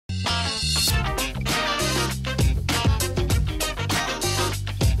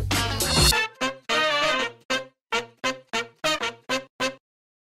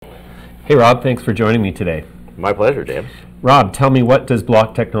Hey Rob, thanks for joining me today. My pleasure, James. Rob, tell me, what does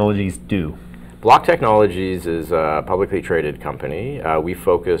Blok Technologies do? Blok Technologies is a publicly traded company. We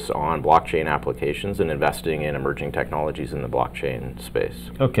focus on blockchain applications and investing in emerging technologies in the blockchain space.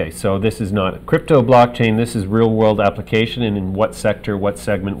 Okay, so this is not crypto blockchain, this is real world application, and in what sector, what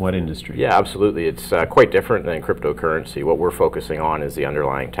segment, what industry? Yeah, absolutely. It's quite different than cryptocurrency. What we're focusing on is the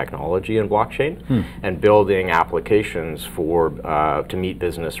underlying technology in blockchain and building applications for to meet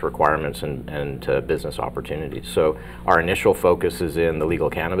business requirements and business opportunities. So our initial focus is in the legal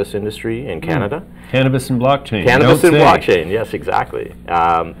cannabis industry in Canada. Cannabis and blockchain. Cannabis and blockchain, yes, exactly.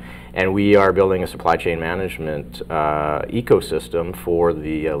 And we are building a supply chain management ecosystem for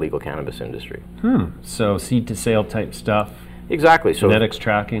the legal cannabis industry. So seed to sale type stuff. Exactly. So genetics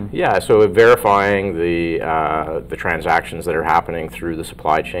tracking. Yeah. So verifying the transactions that are happening through the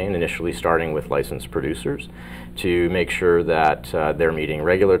supply chain, initially starting with licensed producers, to make sure that they're meeting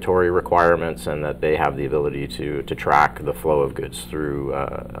regulatory requirements and that they have the ability to track the flow of goods through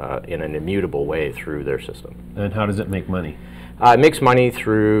in an immutable way through their system. And how does it make money? It makes money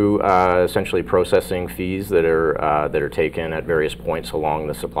through essentially processing fees that are taken at various points along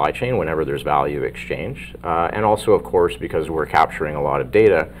the supply chain whenever there's value exchange, and also, of course, because we're capturing a lot of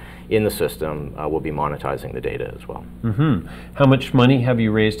data in the system, we'll be monetizing the data as well. How much money have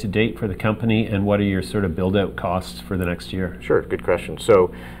you raised to date for the company, and what are your sort of build-out costs for the next year? Sure, good question.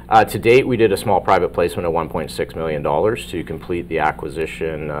 So to date, we did a small private placement of $1.6 million to complete the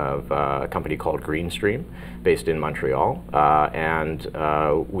acquisition of a company called Greenstream, based in Montreal, and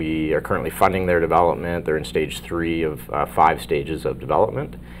we are currently funding their development. They're in stage 3 of 5 stages of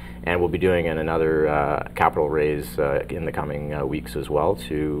development. And we'll be doing another capital raise in the coming weeks as well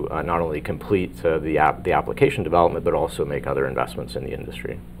to not only complete the application development, but also make other investments in the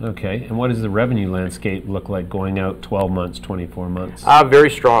industry. Okay, and what does the revenue landscape look like going out 12 months, 24 months? Very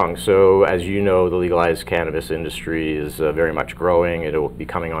strong. So as you know, the legalized cannabis industry is very much growing. It will be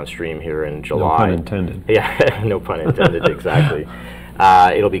coming on stream here in July. No pun intended. Yeah, no pun intended, exactly.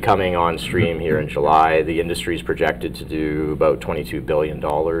 It'll be coming on stream here in July. The industry is projected to do about $22 billion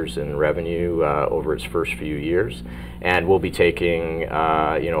in revenue over its first few years, and we'll be taking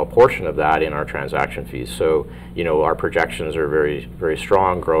a portion of that in our transaction fees. So our projections are very, very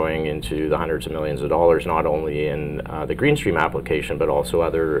strong, growing into the hundreds of millions of dollars, not only in the Greenstream application, but also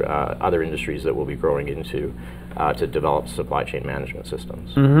other industries that we'll be growing into to develop supply chain management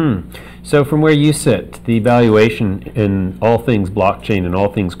systems. So from where you sit, the valuation in all things blockchain and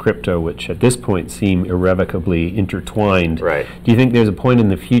all things crypto, which at this point seem irrevocably intertwined, right. Do you think there's a point in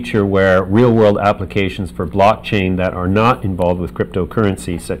the future where real world applications for blockchain that are not involved with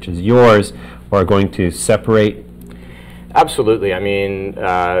cryptocurrency, such as yours, are going to separate? Absolutely. I mean,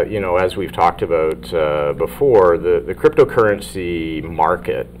 as we've talked about before, the cryptocurrency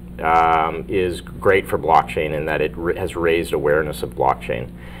market is great for blockchain in that it has raised awareness of blockchain.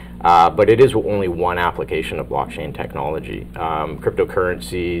 But it is only one application of blockchain technology.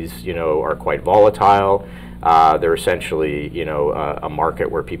 Cryptocurrencies, are quite volatile. They're essentially, a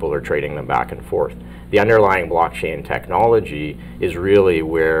market where people are trading them back and forth. The underlying blockchain technology is really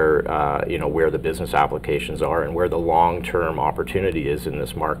where, where the business applications are and where the long-term opportunity is in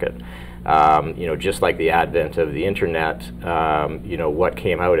this market. Just like the advent of the internet, what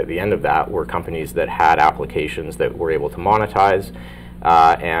came out at the end of that were companies that had applications that were able to monetize,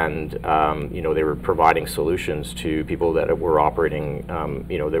 and they were providing solutions to people that were operating,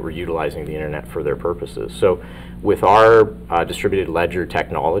 that were utilizing the internet for their purposes. So with our distributed ledger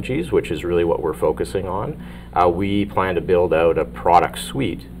technologies, which is really what we're focusing on, we plan to build out a product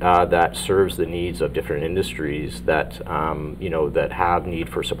suite that serves the needs of different industries that, that have need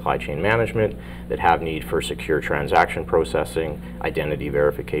for supply chain management, that have need for secure transaction processing, identity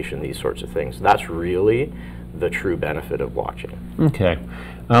verification, these sorts of things. That's really the true benefit of blockchain. Okay.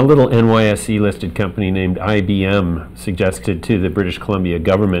 A little NYSE listed company named IBM suggested to the British Columbia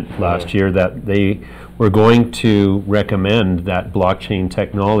government last year that they were going to recommend that blockchain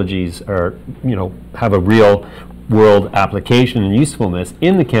technologies are, have a real world application and usefulness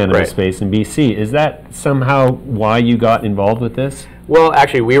in the cannabis space in BC. Is that somehow why you got involved with this? Well,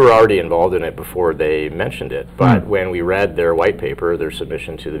 actually, we were already involved in it before they mentioned it, but when we read their white paper, their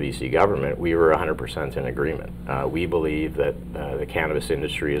submission to the BC government, we were 100% in agreement. We believe that the cannabis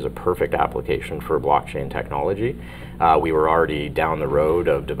industry is a perfect application for blockchain technology. We were already down the road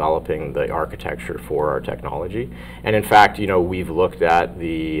of developing the architecture for our technology. And in fact, we've looked at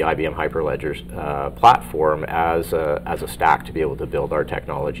the IBM Hyperledger's platform as a stack to be able to build our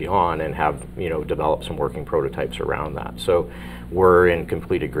technology on and have, develop some working prototypes around that. So we're we're in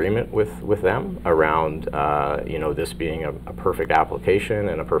complete agreement with them around you know, this being a perfect application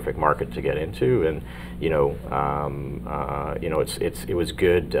and a perfect market to get into, and you know, it was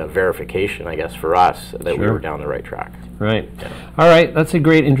good verification, I guess, for us that we were down the right track. Right. Yeah. All right, that's a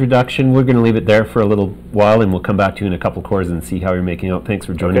great introduction. We're going to leave it there for a little while, and we'll come back to you in a couple quarters and see how you're making out. Thanks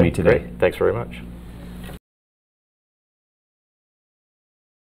for joining me today. Great. Thanks very much.